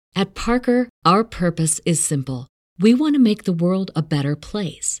At Parker, our purpose is simple. We want to make the world a better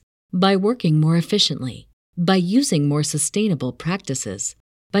place by working more efficiently, by using more sustainable practices,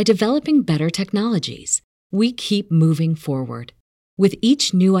 by developing better technologies. We keep moving forward. With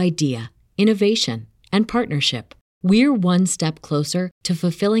each new idea, innovation, and partnership, we're one step closer to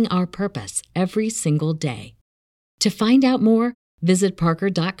fulfilling our purpose every single day. To find out more, visit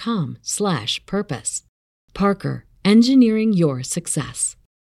parker.com/purpose. Parker, engineering your success.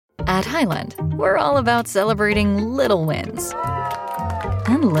 At Highland, we're all about celebrating little wins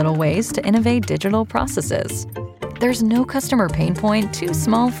and little ways to innovate digital processes. There's no customer pain point too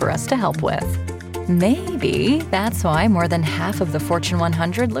small for us to help with. Maybe that's why more than half of the Fortune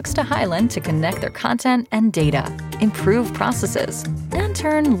 100 looks to Highland to connect their content and data, improve processes, and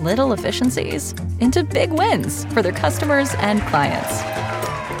turn little efficiencies into big wins for their customers and clients.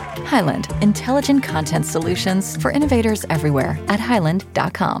 Highland, intelligent content solutions for innovators everywhere at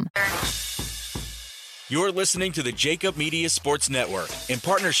highland.com. You're listening to the Jacob Media Sports Network in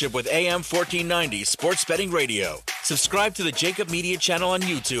partnership with AM 1490 Sports Betting Radio. Subscribe to the Jacob Media channel on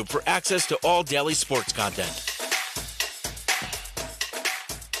YouTube for access to all daily sports content.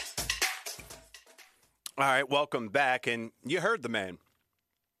 All right, welcome back. And you heard the man.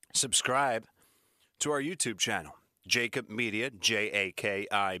 Subscribe to our YouTube channel, Jacob Media,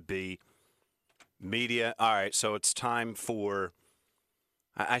 Jakib Media. All right, so it's time for,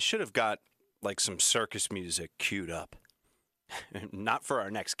 I should have got like some circus music queued up. Not for our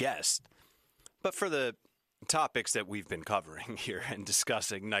next guest, but for the topics that we've been covering here and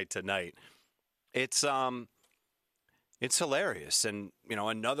discussing night to night. It's hilarious. And, you know,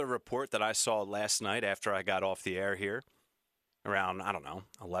 another report that I saw last night after I got off the air here around,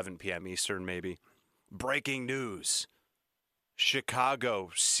 11 p.m. Eastern maybe. Breaking news. Chicago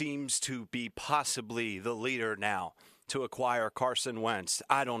seems to be possibly the leader now to acquire Carson Wentz.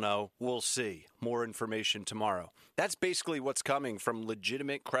 I don't know. We'll see. More information tomorrow. That's basically what's coming from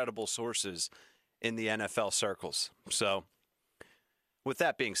legitimate, credible sources in the NFL circles. So, with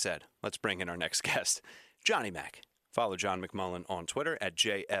that being said, let's bring in our next guest, Johnny Mac. Follow John McMullen on Twitter at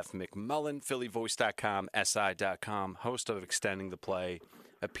JFMcMullen, PhillyVoice.com, SI.com, host of Extending the Play,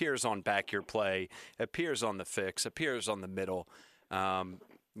 appears on Back Your Play, appears on The Fix, appears on The Middle.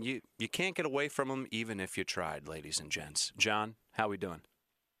 You can't get away from him even if you tried, ladies and gents. John, how we doing?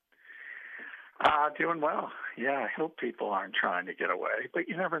 Doing well. Yeah, I hope people aren't trying to get away, but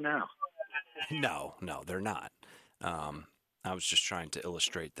you never know. No, they're not. I was just trying to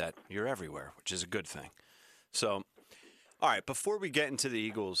illustrate that you're everywhere, which is a good thing. So, all right, before we get into the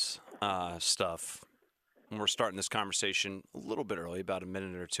Eagles stuff, and we're starting this conversation a little bit early, about a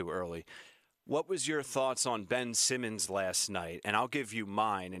minute or two early, what was your thoughts on Ben Simmons last night? And I'll give you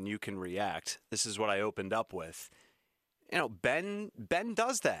mine, and you can react. This is what I opened up with. You know, Ben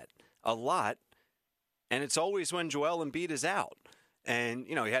does that a lot, and it's always when Joel Embiid is out. And,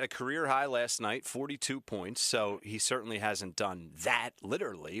 you know, he had a career high last night, 42 points, so he certainly hasn't done that,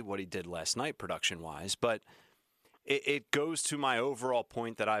 literally, what he did last night production-wise. But it goes to my overall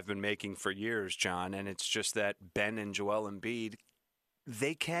point that I've been making for years, John, and it's just that Ben and Joel Embiid,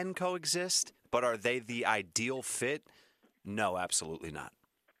 they can coexist, but are they the ideal fit? No, absolutely not.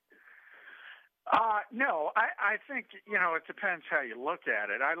 No, I think, you know, it depends how you look at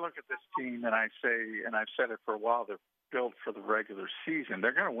it. I look at this team and I say, and I've said it for a while, they're built for the regular season.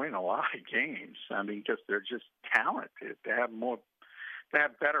 They're going to win a lot of games. I mean, because they're just talented. They have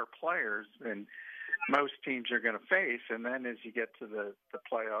better players than most teams are going to face. And then as you get to the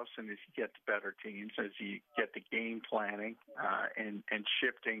playoffs and as you get to better teams, as you get to game planning and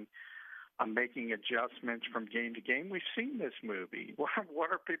shifting, making adjustments from game to game, we've seen this movie.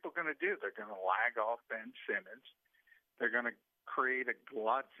 What are people going to do? They're going to lag off Ben Simmons. They're going to create a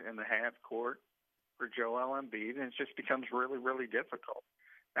glut in the half court for Joel Embiid, and it just becomes really, really difficult.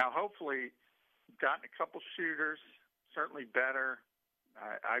 Now, hopefully, we've gotten a couple shooters, certainly better.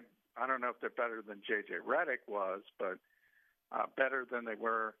 I don't know if they're better than J.J. Redick was, but better than they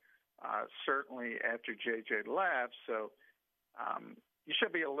were certainly after J.J. left. So you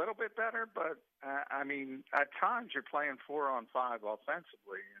should be a little bit better, but, I mean, at times you're playing 4-on-5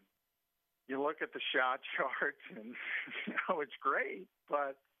 offensively, and you look at the shot charts, and, you know, it's great,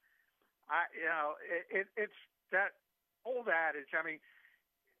 but, it's that old adage. I mean,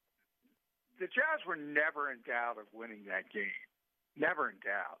 the Jazz were never in doubt of winning that game, never in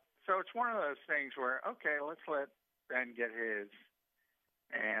doubt. So it's one of those things where, okay, let's let Ben get his,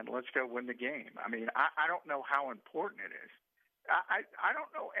 and let's go win the game. I mean, I don't know how important it is. I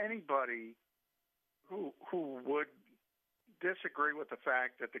don't know anybody who would disagree with the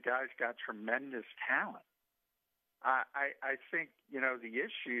fact that the guy's got tremendous talent. I think, the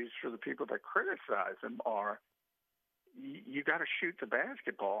issues for the people that criticize him are you got to shoot the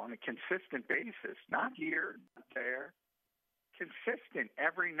basketball on a consistent basis, not here, not there, consistent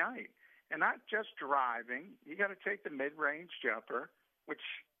every night. And not just driving. You got to take the mid-range jumper, which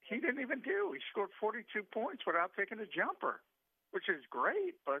he didn't even do. He scored 42 points without taking a jumper, which is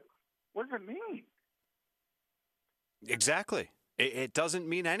great, but what does it mean? Exactly. It doesn't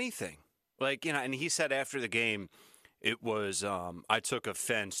mean anything. And he said after the game, it was, I took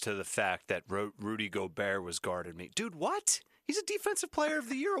offense to the fact that Rudy Gobert was guarding me. Dude, what? He's a Defensive Player of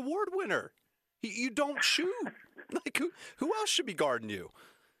the Year award winner. You don't shoot. Who else should be guarding you?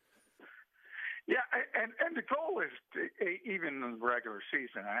 Yeah, and the goal is, even in the regular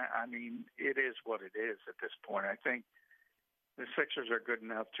season, I mean, it is what it is at this point. I think the Sixers are good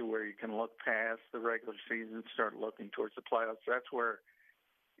enough to where you can look past the regular season and start looking towards the playoffs. That's where,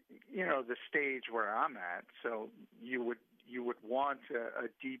 the stage where I'm at. So you would want a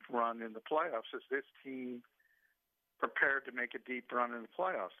deep run in the playoffs. Is this team prepared to make a deep run in the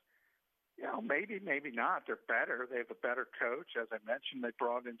playoffs? Maybe, maybe not. They're better. They have a better coach. As I mentioned, they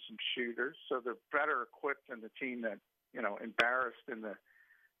brought in some shooters, so they're better equipped than the team that, embarrassed in the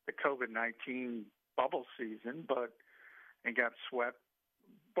COVID-19 bubble season, and got swept.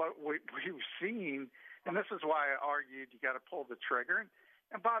 But we've seen, and this is why I argued you got to pull the trigger.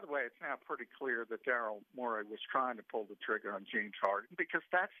 And by the way, it's now pretty clear that Daryl Morey was trying to pull the trigger on James Harden because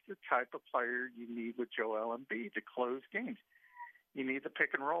that's the type of player you need with Joel Embiid to close games. You need the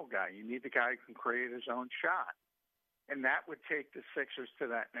pick-and-roll guy. You need the guy who can create his own shot. And that would take the Sixers to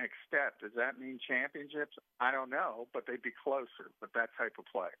that next step. Does that mean championships? I don't know, but they'd be closer with that type of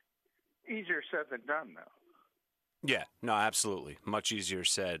play. Easier said than done, though. Yeah, no, absolutely. Much easier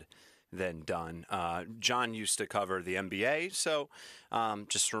said than done. John used to cover the NBA, so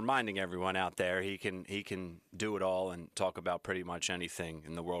just reminding everyone out there, he can do it all and talk about pretty much anything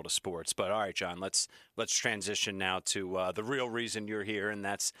in the world of sports. But all right, John, let's transition now to the real reason you're here, and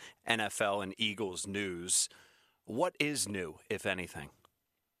that's NFL and Eagles news. What is new, if anything?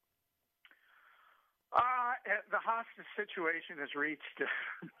 The hostage situation has reached.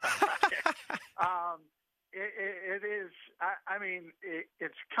 It is. I mean,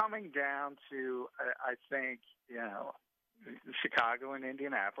 it's coming down to, I think, Chicago and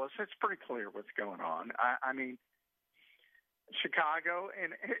Indianapolis. It's pretty clear what's going on. I mean, Chicago,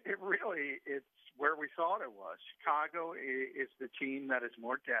 and it's where we thought it was. Chicago is the team that is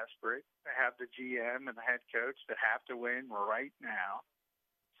more desperate to have the GM and the head coach that have to win right now.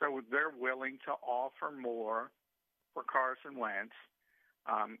 So they're willing to offer more for Carson Wentz.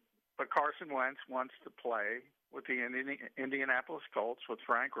 But Carson Wentz wants to play with the Indianapolis Colts with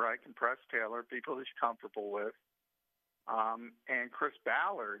Frank Reich and Press Taylor, people he's comfortable with. And Chris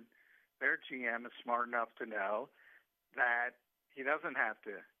Ballard, their GM, is smart enough to know that he doesn't have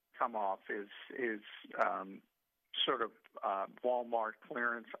to come off his sort of Walmart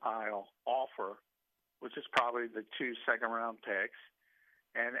clearance aisle offer, which is probably the 2 second-round picks.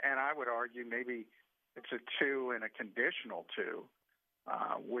 And I would argue maybe it's a 2 and a conditional 2.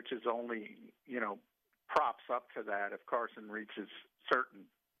 Which is only, props up to that if Carson reaches certain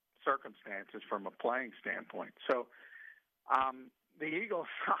circumstances from a playing standpoint. So the Eagles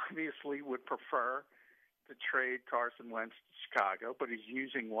obviously would prefer to trade Carson Wentz to Chicago, but he's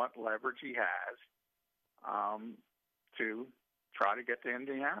using what leverage he has to try to get to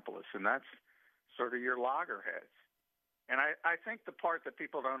Indianapolis, and that's sort of your loggerheads. And I think the part that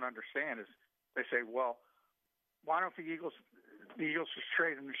people don't understand is they say, well, why don't the Eagles just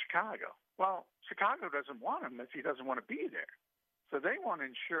trade him to Chicago? Well, Chicago doesn't want him if he doesn't want to be there. So they want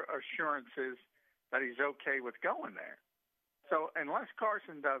assurances that he's okay with going there. So unless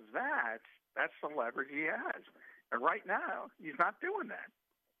Carson does that, that's the leverage he has. And right now, he's not doing that.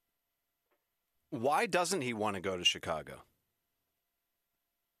 Why doesn't he want to go to Chicago?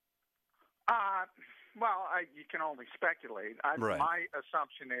 You can only speculate. Right. My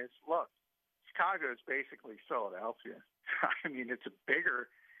assumption is, look, Chicago is basically Philadelphia. I mean, it's a bigger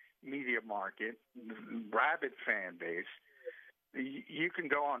media market, rabid fan base. You can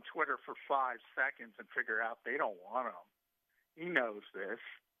go on Twitter for 5 seconds and figure out they don't want him. He knows this.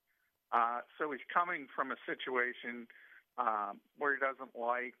 So he's coming from a situation where he doesn't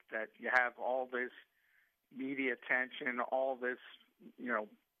like that you have all this media attention, all this,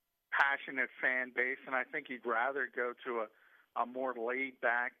 passionate fan base, and I think he'd rather go to a more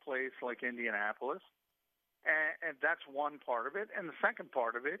laid-back place like Indianapolis. And that's one part of it. And the second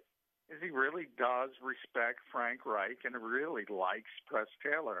part of it is he really does respect Frank Reich and really likes Press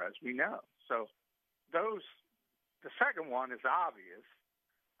Taylor, as we know. So the second one is obvious.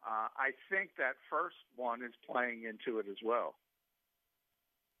 I think that first one is playing into it as well.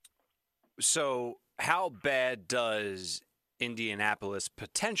 So how bad does Indianapolis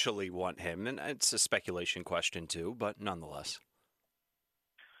potentially want him? And it's a speculation question too, but nonetheless.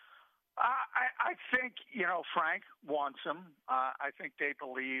 I think, Frank wants him. I think they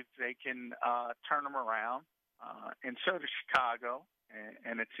believe they can turn him around, and so does Chicago.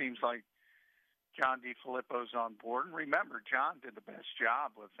 And it seems like John DeFilippo's on board. And remember, John did the best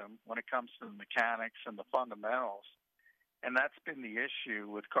job with him when it comes to the mechanics and the fundamentals. And that's been the issue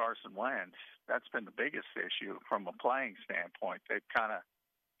with Carson Wentz. That's been the biggest issue from a playing standpoint. They've kind of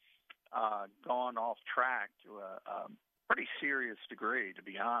gone off track to a pretty serious degree, to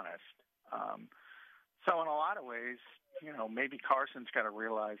be honest. So in a lot of ways, maybe Carson's got to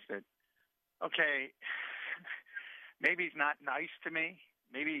realize that, okay, maybe he's not nice to me.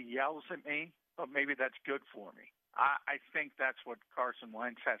 Maybe he yells at me, but maybe that's good for me. I think that's what Carson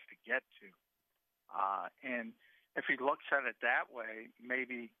Wentz has to get to. And if he looks at it that way,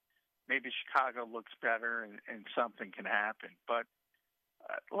 maybe Chicago looks better and something can happen. But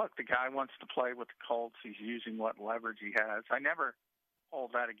look, the guy wants to play with the Colts. He's using what leverage he has. I never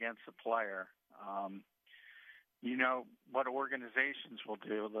hold that against the player. What organizations will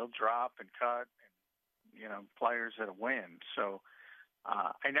do, they'll drop and cut, and, players that win. So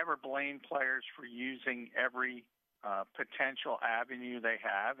I never blame players for using every potential avenue they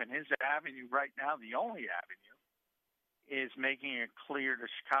have. And his avenue right now, the only avenue, is making it clear to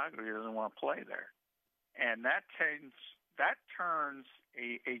Chicago he doesn't want to play there. And that turns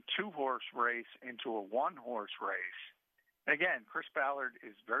a two-horse race into a one-horse race. And again, Chris Ballard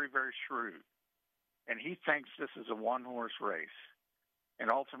is very, very shrewd, and he thinks this is a one-horse race.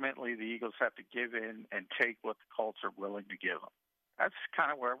 And ultimately, the Eagles have to give in and take what the Colts are willing to give them. That's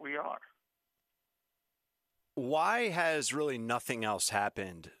kind of where we are. Why has really nothing else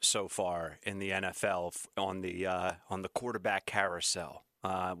happened so far in the NFL on the quarterback carousel?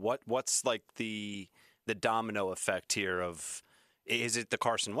 What's like the domino effect here of, is it the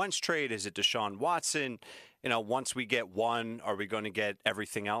Carson Wentz trade? Is it Deshaun Watson? Once we get one, are we going to get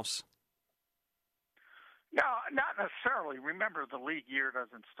everything else? No, not necessarily. Remember, the league year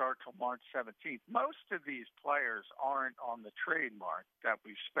doesn't start till March 17th. Most of these players aren't on the trademark that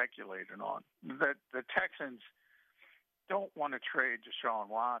we've speculated on. The Texans don't want to trade Deshaun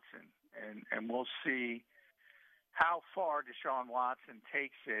Watson, and we'll see how far Deshaun Watson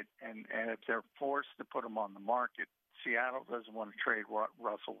takes it, and if they're forced to put him on the market. Seattle doesn't want to trade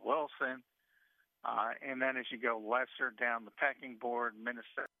Russell Wilson. And then as you go lesser down the pecking board,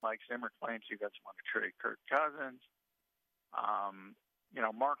 Minnesota, Mike Zimmer claims he doesn't want to trade Kirk Cousins.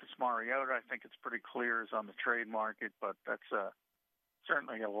 Marcus Mariota, I think it's pretty clear, is on the trade market, but that's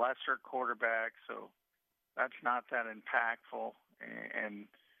certainly a lesser quarterback, so that's not that impactful and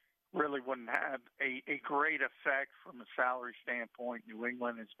really wouldn't have a great effect from a salary standpoint. New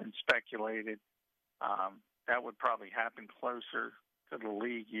England has been speculated. That would probably happen closer to the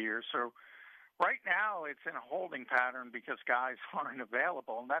league year. So right now it's in a holding pattern because guys aren't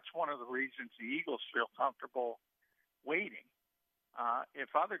available, and that's one of the reasons the Eagles feel comfortable waiting. If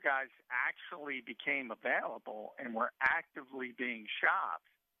other guys actually became available and were actively being shopped,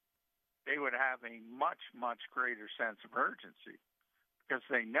 they would have a much, much greater sense of urgency because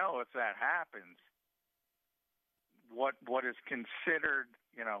they know if that happens, what is considered,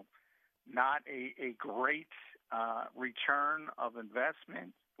 not a great return of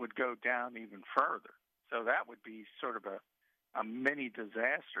investment would go down even further. So that would be sort of a mini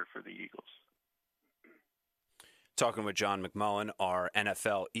disaster for the Eagles. Talking with John McMullen, our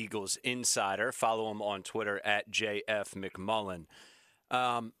NFL Eagles insider. Follow him on Twitter at JFMcMullen.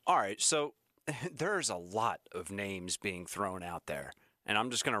 All right, so there's a lot of names being thrown out there, and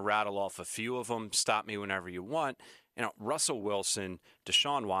I'm just going to rattle off a few of them. Stop me whenever you want. Russell Wilson,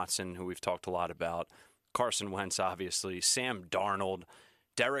 Deshaun Watson, who we've talked a lot about, Carson Wentz, obviously, Sam Darnold,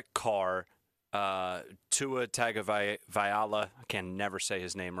 Derek Carr, Tua Tagovailoa, I can never say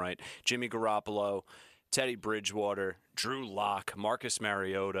his name right, Jimmy Garoppolo, Teddy Bridgewater, Drew Lock, Marcus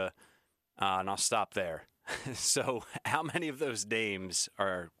Mariota, and I'll stop there. So how many of those names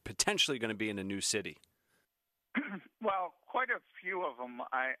are potentially going to be in a new city? Well, quite a few of them,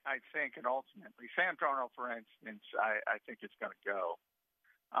 I think, and ultimately, Sam Darnold, for instance, I think it's going to go.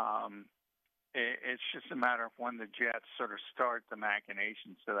 It's just a matter of when the Jets sort of start the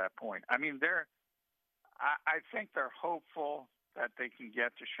machinations to that point. I mean, I think they're hopeful that they can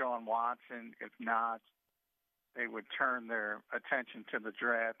get to Deshaun Watson. If not, they would turn their attention to the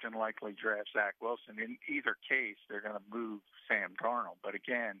draft and likely draft Zach Wilson. In either case, they're going to move Sam Darnold. But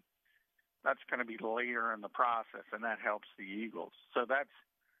again, that's going to be later in the process, and that helps the Eagles. So that's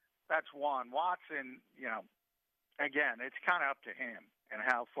that's one. Watson, again, it's kind of up to him and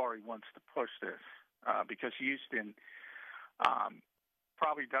how far he wants to push this because Houston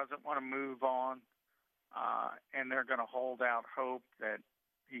probably doesn't want to move on, and they're going to hold out hope that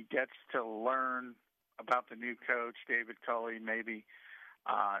he gets to learn about the new coach, David Culley, maybe,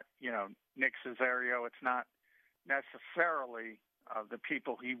 Nick Cesario. It's not necessarily the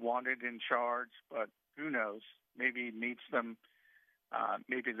people he wanted in charge, but who knows? Maybe he meets them.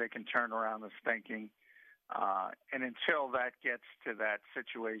 Maybe they can turn around this thinking. And until that gets to that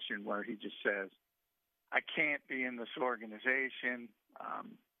situation where he just says, I can't be in this organization,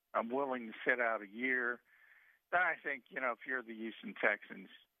 I'm willing to sit out a year, then I think, if you're the Houston Texans,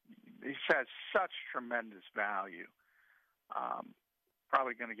 he has such tremendous value.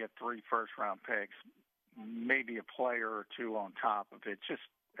 Probably going to get 3 first-round picks, maybe a player or two on top of it, just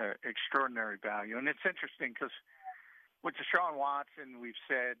extraordinary value. And it's interesting because with Deshaun Watson, we've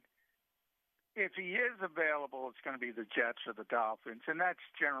said if he is available, it's going to be the Jets or the Dolphins, and that's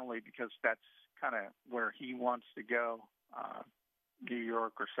generally because that's kind of where he wants to go, New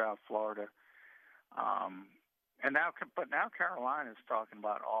York or South Florida. But now Carolina's talking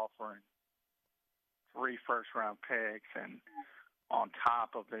about offering 3 first-round picks, and on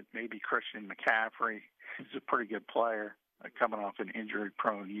top of it, maybe Christian McCaffrey is a pretty good player coming off an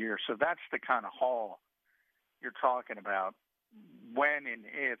injury-prone year. So that's the kind of haul you're talking about when and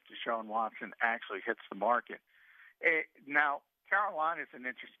if Deshaun Watson actually hits the market. Now, Carolina is an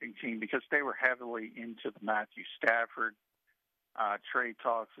interesting team because they were heavily into the Matthew Stafford trade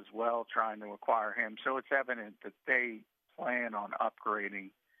talks as well, trying to acquire him. So it's evident that they plan on upgrading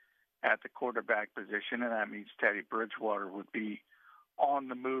at the quarterback position, and that means Teddy Bridgewater would be on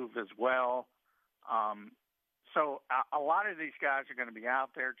the move as well. So a lot of these guys are going to be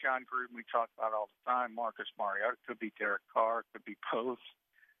out there. John Gruden, we talk about all the time. Marcus Mariota, could be Derek Carr, could be Post.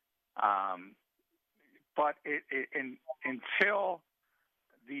 But until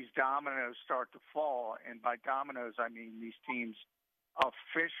these dominoes start to fall, and by dominoes I mean these teams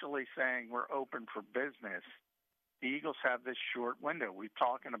officially saying we're open for business, the Eagles have this short window. We've been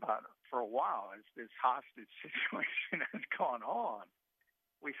talking about it for a while as this hostage situation has gone on.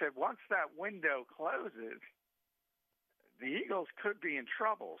 We said once that window closes, the Eagles could be in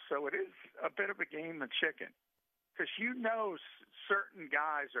trouble. So it is a bit of a game of chicken because certain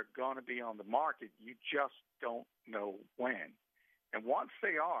guys are going to be on the market. You just don't know when. And once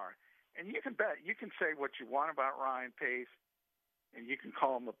they are, and you can say what you want about Ryan Pace, and you can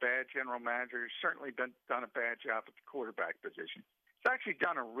call him a bad general manager. He's certainly done a bad job at the quarterback position. He's actually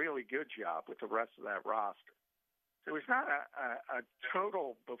done a really good job with the rest of that roster. So he's not a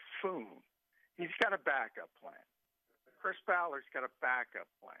total buffoon. He's got a backup plan. Chris Ballard's got a backup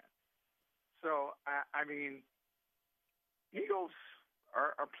plan. So, Eagles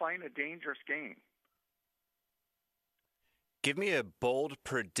are playing a dangerous game. Give me a bold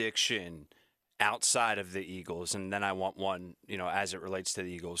prediction outside of the Eagles, and then I want one, as it relates to the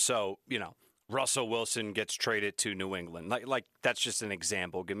Eagles. So, Russell Wilson gets traded to New England. Like that's just an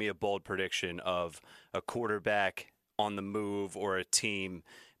example. Give me a bold prediction of a quarterback on the move or a team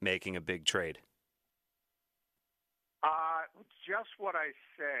making a big trade. Just what I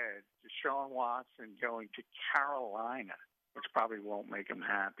said, Deshaun Watson going to Carolina, which probably won't make him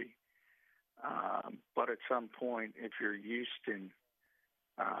happy. But at some point, if you're Houston,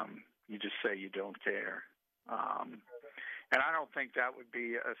 you just say you don't care. And I don't think that would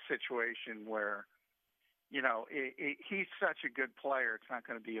be a situation where, he's such a good player. It's not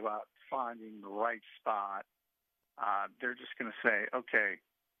going to be about finding the right spot. They're just going to say, okay,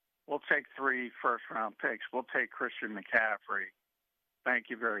 we'll take 3 first-round picks. We'll take Christian McCaffrey.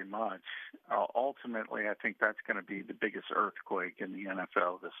 Thank you very much. Ultimately, I think that's going to be the biggest earthquake in the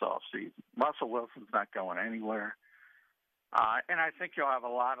NFL this offseason. Russell Wilson's not going anywhere. And I think you'll have a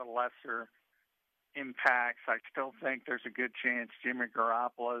lot of lesser impacts. I still think there's a good chance Jimmy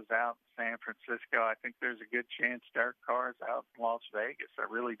Garoppolo is out in San Francisco. I think there's a good chance Derek Carr is out in Las Vegas. I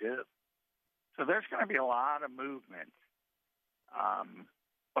really do. So there's going to be a lot of movement.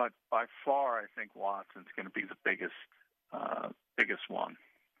 But by far, I think Watson's going to be the biggest one.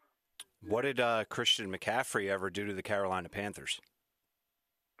 What did Christian McCaffrey ever do to the Carolina Panthers?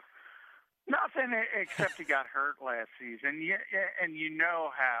 Nothing, except he got hurt last season. And you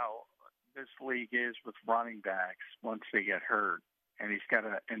know how this league is with running backs once they get hurt. And he's got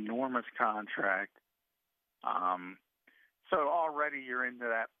an enormous contract. So already you're into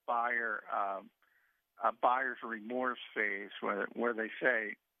that buyer's remorse phase where they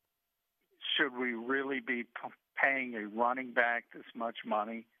say, should we really be paying a running back this much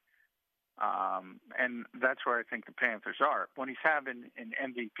money? And that's where I think the Panthers are. When he's having an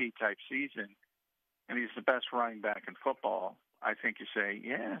MVP-type season and he's the best running back in football, I think you say,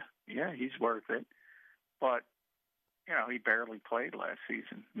 yeah, he's worth it. But, he barely played last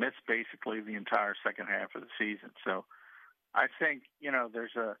season, missed basically the entire second half of the season. So I think,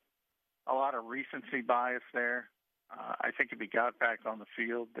 there's a lot of recency bias there. I think if he got back on the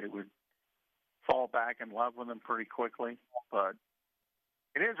field, they would fall back in love with him pretty quickly. But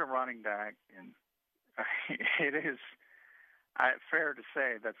it is a running back, and it is fair to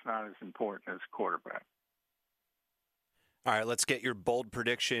say that's not as important as quarterback. All right, let's get your bold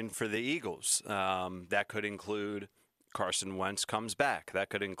prediction for the Eagles. That could include Carson Wentz comes back. That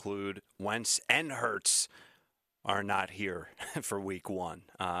could include Wentz and Hurts are not here for week one.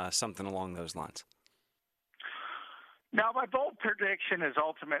 Something along those lines. Now, my bold prediction is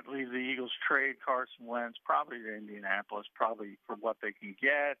ultimately the Eagles trade Carson Wentz, probably to Indianapolis, probably for what they can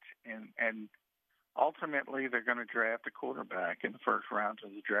get, and ultimately they're going to draft a quarterback in the first round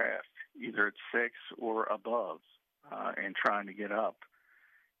of the draft, either at 6 or above, and trying to get up.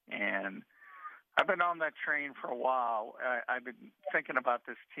 And I've been on that train for a while. I've been thinking about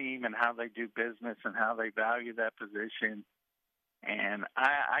this team and how they do business and how they value that position, and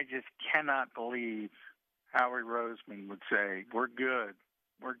I just cannot believe Howie Roseman would say, we're good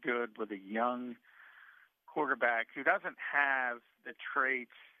with a young quarterback who doesn't have the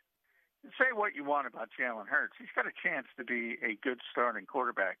traits. Say what you want about Jalen Hurts. He's got a chance to be a good starting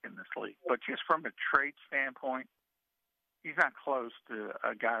quarterback in this league. But just from a trait standpoint, he's not close to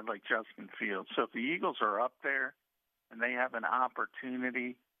a guy like Justin Fields. So if the Eagles are up there and they have an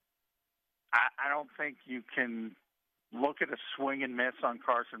opportunity, I don't think you can look at a swing and miss on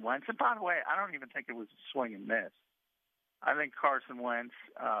Carson Wentz. And by the way, I don't even think it was a swing and miss. I think Carson Wentz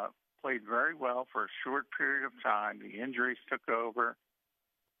played very well for a short period of time. The injuries took over.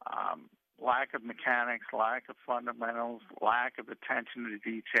 Lack of mechanics, lack of fundamentals, lack of attention to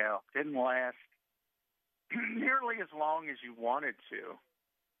detail. Didn't last nearly as long as you wanted to.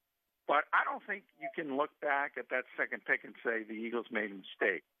 But I don't think you can look back at that second pick and say the Eagles made a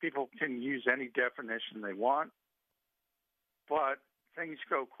mistake. People can use any definition they want, but things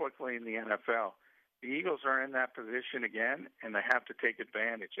go quickly in the NFL. The Eagles are in that position again, and they have to take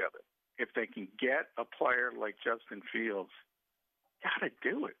advantage of it. If they can get a player like Justin Fields, got to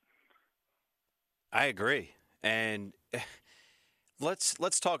do it. I agree. And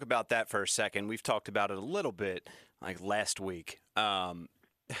let's talk about that for a second. We've talked about it a little bit like last week.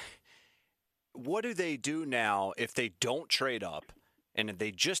 What do they do now if they don't trade up and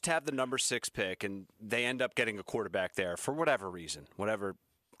they just have the number 6 pick and they end up getting a quarterback there for whatever reason, whatever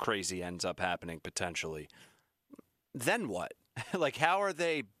crazy ends up happening potentially? Then what? Like, how are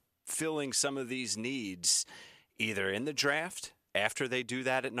they filling some of these needs either in the draft after they do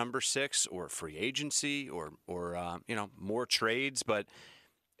that at number 6 or free agency or more trades? But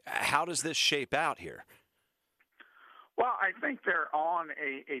how does this shape out here? Well, I think they're on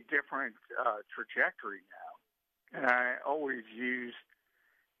a different trajectory now. And I always use,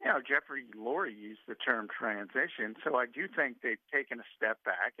 Jeffrey Lurie used the term transition. So I do think they've taken a step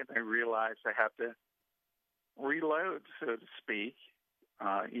back and they realize they have to reload, so to speak,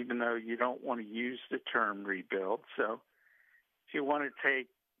 even though you don't want to use the term rebuild. So if you want to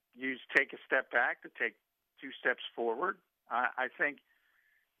take a step back to take 2 steps forward, I think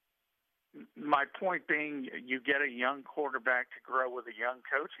my point being you get a young quarterback to grow with a young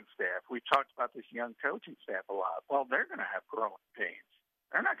coaching staff. We've talked about this young coaching staff a lot. Well, they're going to have growing pains.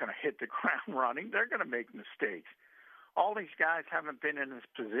 They're not going to hit the ground running. They're going to make mistakes. All these guys haven't been in this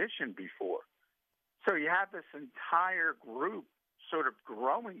position before. So you have this entire group sort of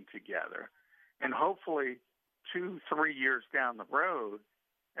growing together, and hopefully 2-3 years down the road,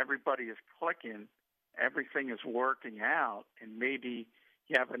 everybody is clicking, everything is working out, and maybe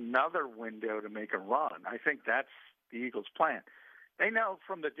you have another window to make a run. I think that's the Eagles' plan. They know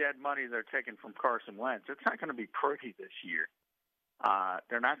from the dead money they're taking from Carson Wentz, it's not going to be pretty this year.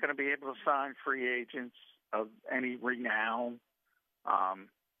 They're not going to be able to sign free agents of any renown.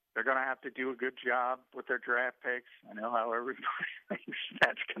 They're going to have to do a good job with their draft picks. I know how everybody thinks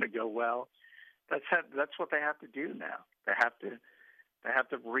that's going to go well. That's what they have to do now. They have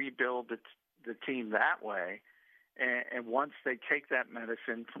to rebuild the team that way. And once they take that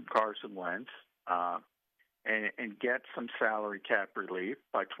medicine from Carson Wentz and get some salary cap relief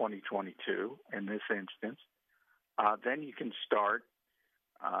by 2022 in this instance, then you can start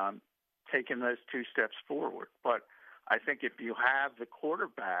taking those 2 steps forward. But I think if you have the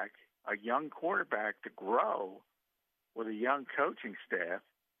quarterback, a young quarterback to grow with a young coaching staff,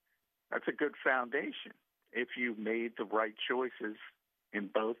 that's a good foundation if you made the right choices in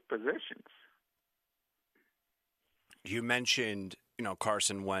both positions. You mentioned,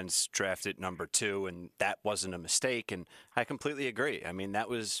 Carson Wentz drafted number 2, and that wasn't a mistake, and I completely agree. I mean, that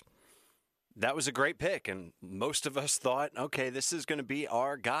was a great pick, and most of us thought, okay, this is going to be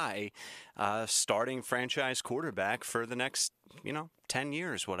our guy, starting franchise quarterback for the next, 10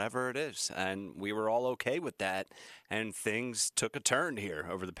 years, whatever it is. And we were all okay with that, and things took a turn here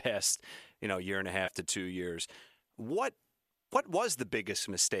over the past, year and a half to 2 years. What was the biggest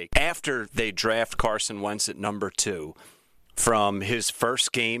mistake after they draft Carson Wentz at number 2 from his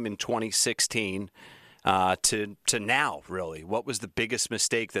first game in 2016 to now, really? What was the biggest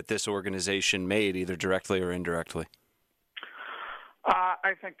mistake that this organization made, either directly or indirectly?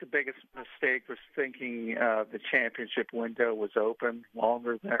 I think the biggest mistake was thinking the championship window was open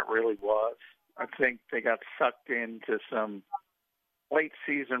longer than it really was. I think they got sucked into some late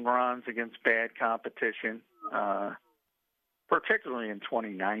season runs against bad competition, particularly in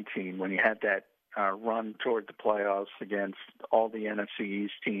 2019 when you had that run toward the playoffs against all the NFC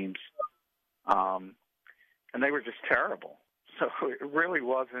East teams. And they were just terrible. So it really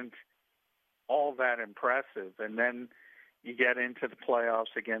wasn't all that impressive. And then you get into the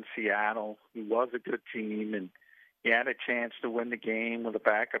playoffs against Seattle, who was a good team, and you had a chance to win the game with a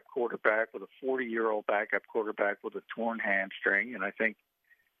backup quarterback, with a 40-year-old backup quarterback with a torn hamstring. And I think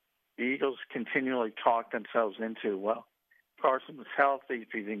the Eagles continually talked themselves into, well, Carson was healthy. If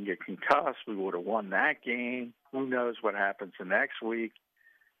he didn't get concussed, we would have won that game. Who knows what happens the next week?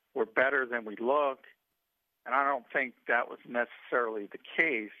 We're better than we look. And I don't think that was necessarily the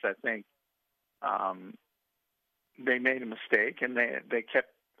case. I think they made a mistake, and they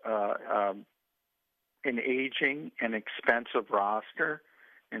kept an aging and expensive roster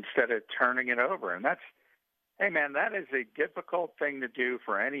instead of turning it over. And that is a difficult thing to do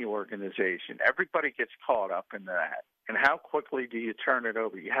for any organization. Everybody gets caught up in that. And how quickly do you turn it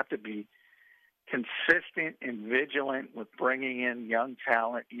over? You have to be consistent and vigilant with bringing in young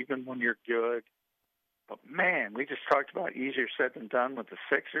talent, even when you're good. But, man, we just talked about easier said than done with the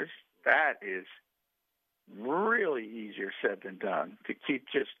Sixers. That is really easier said than done, to keep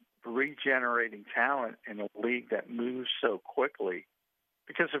just regenerating talent in a league that moves so quickly.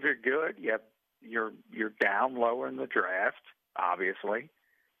 Because if you're good, you're down lower in the draft, obviously.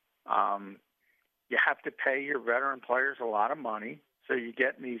 You have to pay your veteran players a lot of money, so you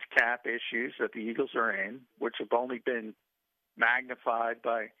get in these cap issues that the Eagles are in, which have only been magnified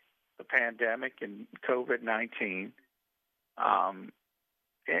by the pandemic and COVID-19.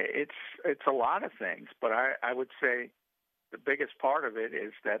 It's a lot of things, but I would say the biggest part of it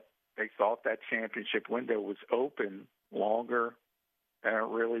is that they thought that championship window was open longer than it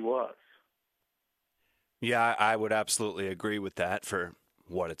really was. Yeah, I would absolutely agree with that for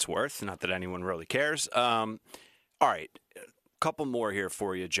what it's worth. Not that anyone really cares. All right, a couple more here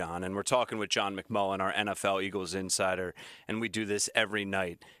for you, John. And we're talking with John McMullen, our NFL Eagles insider, and we do this every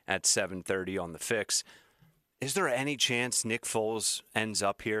night at 7:30 on The Fix. Is there any chance Nick Foles ends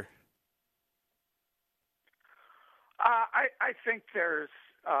up here? I think there's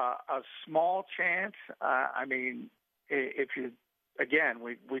a small chance. I mean, if you, again,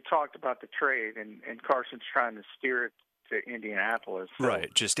 we talked about the trade, and Carson's trying to steer it to Indianapolis. So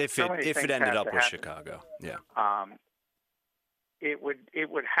right, just if it ended up with Chicago. Yeah. It would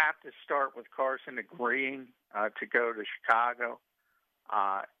have to start with Carson agreeing to go to Chicago.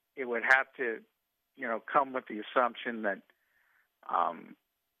 It would have to, come with the assumption that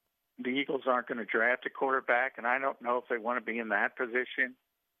the Eagles aren't going to draft a quarterback, and I don't know if they want to be in that position.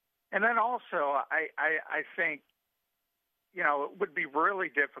 And then also, I think, it would be really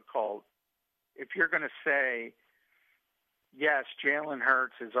difficult if you're going to say, yes, Jalen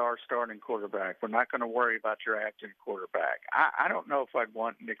Hurts is our starting quarterback. We're not going to worry about drafting a quarterback. I don't know if I'd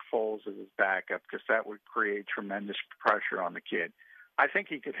want Nick Foles as his backup, because that would create tremendous pressure on the kid. I think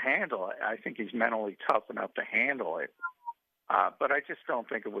he could handle it. I think he's mentally tough enough to handle it. But I just don't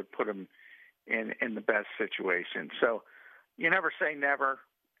think it would put him in the best situation. So you never say never.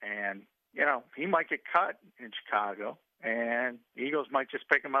 And, he might get cut in Chicago, and the Eagles might just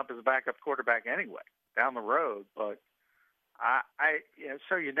pick him up as a backup quarterback anyway down the road. But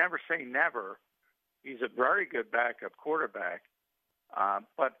so you never say never. He's a very good backup quarterback.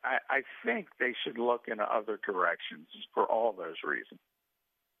 But I think they should look in other directions for all those reasons.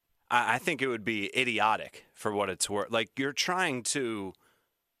 I think it would be idiotic for what it's worth. Like, you're trying to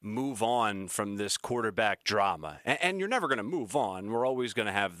move on from this quarterback drama, and you're never going to move on. We're always going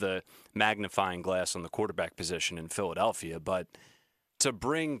to have the magnifying glass on the quarterback position in Philadelphia. But to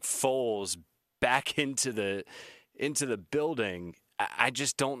bring Foles back into the building, I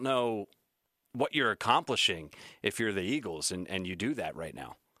just don't know what you're accomplishing if you're the Eagles, and you do that right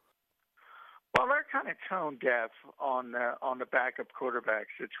now. Well, they're kind of tone deaf on the backup quarterback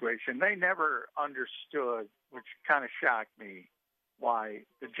situation. They never understood, which kind of shocked me, why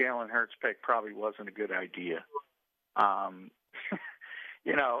the Jalen Hurts pick probably wasn't a good idea.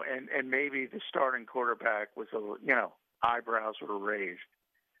 And maybe the starting quarterback was eyebrows were raised.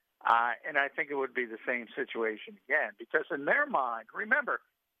 And I think it would be the same situation again, because in their mind, remember,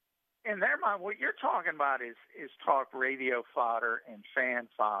 what you're talking about is talk radio fodder and fan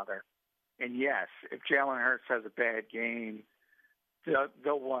fodder. And yes, if Jalen Hurts has a bad game,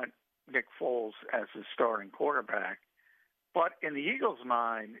 they'll want Nick Foles as the starting quarterback. But in the Eagles'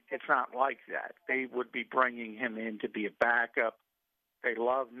 mind, it's not like that. They would be bringing him in to be a backup. They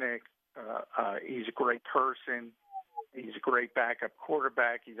love Nick. He's a great person. He's a great backup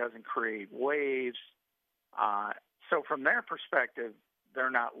quarterback. He doesn't create waves. So from their perspective,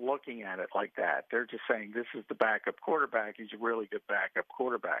 they're not looking at it like that. They're just saying, this is the backup quarterback. He's a really good backup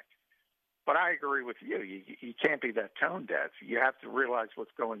quarterback. But I agree with you. You can't be that tone deaf. You have to realize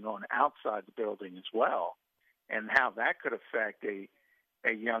what's going on outside the building as well, and how that could affect a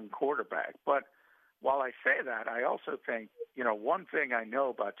young quarterback. But while I say that, I also think, one thing I know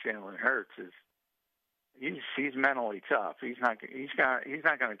about Jalen Hurts is he's mentally tough. He's not going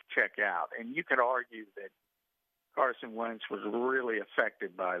to check out. And you could argue that Carson Wentz was really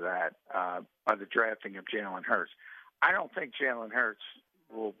affected by that, by the drafting of Jalen Hurts. I don't think Jalen Hurts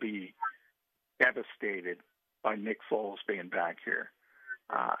will be devastated by Nick Foles being back here.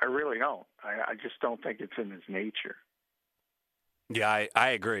 I really don't. I just don't think it's in his nature. Yeah, I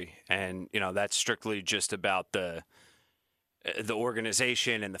agree. And, that's strictly just about the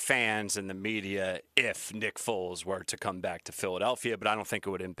organization and the fans and the media if Nick Foles were to come back to Philadelphia, but I don't think it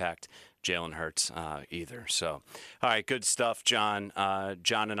would impact Jalen Hurts either. So, all right, good stuff, John.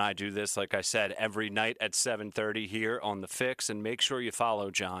 John and I do this, like I said, every night at 7:30 here on The Fix, and make sure you follow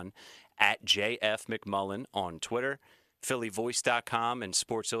John at JF McMullen on Twitter. PhillyVoice.com and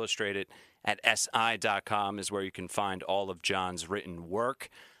Sports Illustrated at SI.com is where you can find all of John's written work.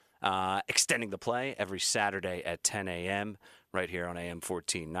 Extending the Play every Saturday at 10 a.m. right here on AM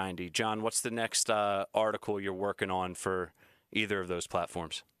 1490. John, what's the next article you're working on for either of those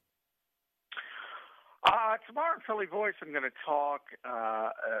platforms? Tomorrow in Philly Voice, I'm going to talk,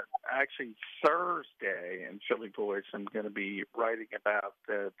 actually Thursday in Philly Voice, I'm going to be writing about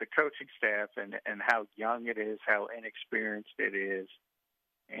the coaching staff and how young it is, how inexperienced it is.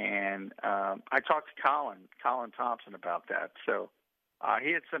 And I talked to Colin Thompson about that. So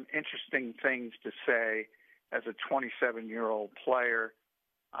he had some interesting things to say as a 27-year-old player.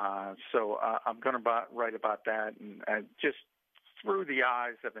 So I'm going to write about that and just through the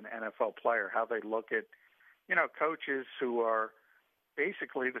eyes of an NFL player, how they look at, coaches who are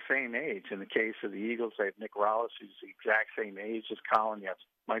basically the same age. In the case of the Eagles, they have Nick Rallis, who's the exact same age as Colin. Yes,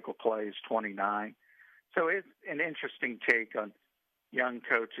 Michael Clay is 29. So it's an interesting take on young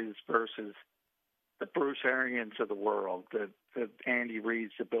coaches versus the Bruce Arians of the world, the Andy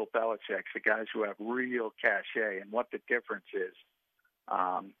Reids, the Bill Belichick's, the guys who have real cachet, and what the difference is.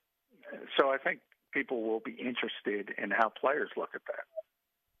 So I think people will be interested in how players look at that.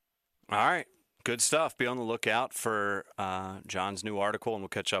 All right. Good stuff. Be on the lookout for John's new article, and we'll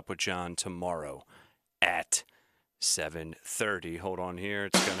catch up with John tomorrow at 7:30. Hold on here.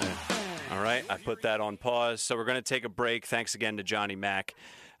 It's going to – all right. I put that on pause. So we're going to take a break. Thanks again to Johnny Mack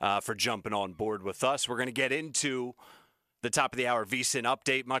for jumping on board with us. We're going to get into the top of the hour VSiN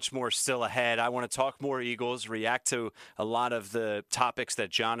update, much more still ahead. I want to talk more Eagles, react to a lot of the topics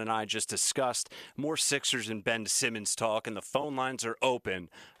that John and I just discussed, more Sixers and Ben Simmons talk, and the phone lines are open.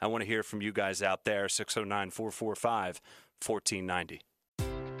 I want to hear from you guys out there, 609-445-1490.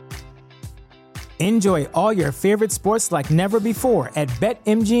 Enjoy all your favorite sports like never before at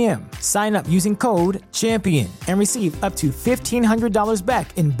BetMGM. Sign up using code CHAMPION and receive up to $1,500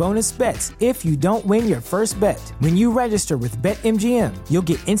 back in bonus bets if you don't win your first bet. When you register with BetMGM, you'll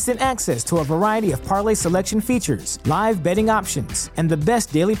get instant access to a variety of parlay selection features, live betting options, and the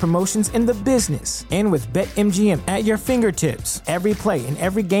best daily promotions in the business. And with BetMGM at your fingertips, every play and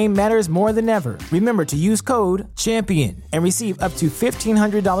every game matters more than ever. Remember to use code CHAMPION and receive up to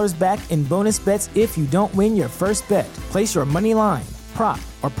 $1,500 back in bonus bets if you don't win your first bet. Place your money line, prop,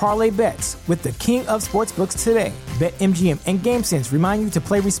 or parlay bets with the king of sportsbooks today. BetMGM and GameSense remind you to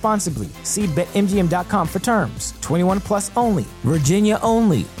play responsibly. See BetMGM.com for terms. 21 plus only. Virginia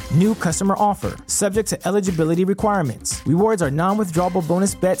only. New customer offer. Subject to eligibility requirements. Rewards are non-withdrawable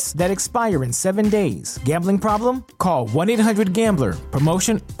bonus bets that expire in 7 days. Gambling problem? Call 1-800-GAMBLER.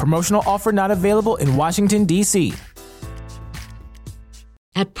 Promotional offer not available in Washington, D.C.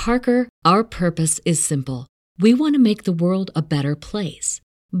 At Parker, our purpose is simple. We want to make the world a better place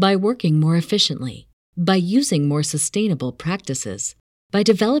by working more efficiently, by using more sustainable practices, by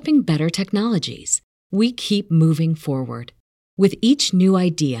developing better technologies. We keep moving forward. With each new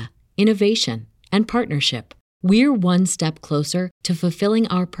idea, innovation, and partnership, we're one step closer to fulfilling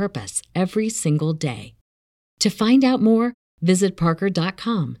our purpose every single day. To find out more, visit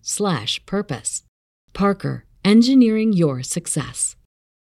parker.com/purpose. Parker, engineering your success.